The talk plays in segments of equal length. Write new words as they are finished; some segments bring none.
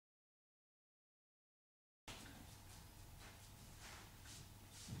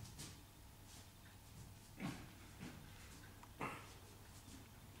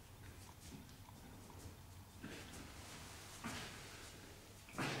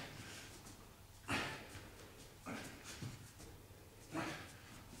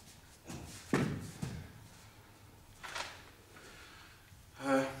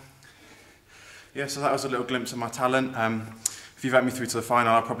Yeah, so that was a little glimpse of my talent. If you vote me through to the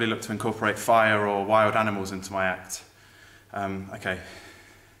final, I'll probably look to incorporate fire or wild animals into my act. Okay.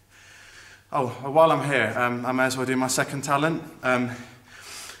 Oh, while I'm here, I may as well do my second talent. I'm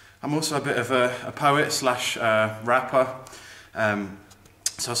also a bit of a poet slash rapper.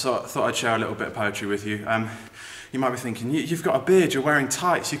 So I thought I'd share a little bit of poetry with you. You might be thinking, you've got a beard, you're wearing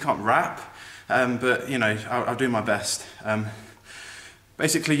tights, you can't rap. But, you know, I'll do my best.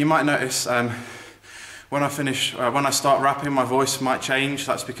 Basically, you might notice when I start rapping, my voice might change.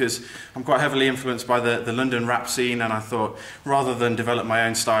 That's because I'm quite heavily influenced by the London rap scene, and I thought rather than develop my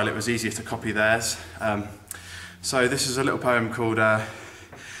own style, it was easier to copy theirs. So this is a little poem called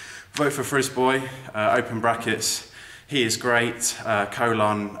Vote for Frisboy, open brackets, he is great,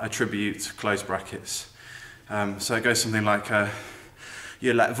 colon, a tribute, close brackets. So it goes something like,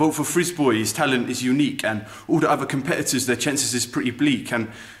 yeah, like, vote for Frisboy, his talent is unique, and all the other competitors, their chances is pretty bleak,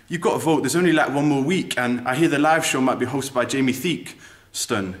 and you've got to vote, there's only like one more week, and I hear the live show might be hosted by Jamie Thieck.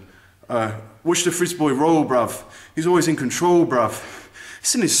 Stun. Watch the Frisboy roll, bruv. He's always in control, bruv.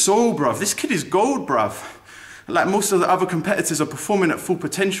 It's in his soul, bruv. This kid is gold, bruv. Like most of the other competitors are performing at full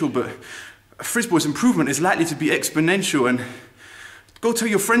potential, but Frisboy's improvement is likely to be exponential, and go tell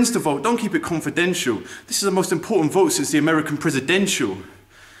your friends to vote, don't keep it confidential. This is the most important vote since the American presidential.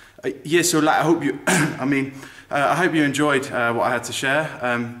 Yeah, so like, I hope you enjoyed what I had to share.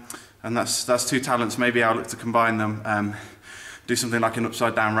 And that's two talents. Maybe I'll look to combine them, do something like an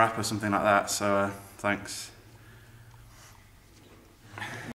upside down rap or something like that. So thanks.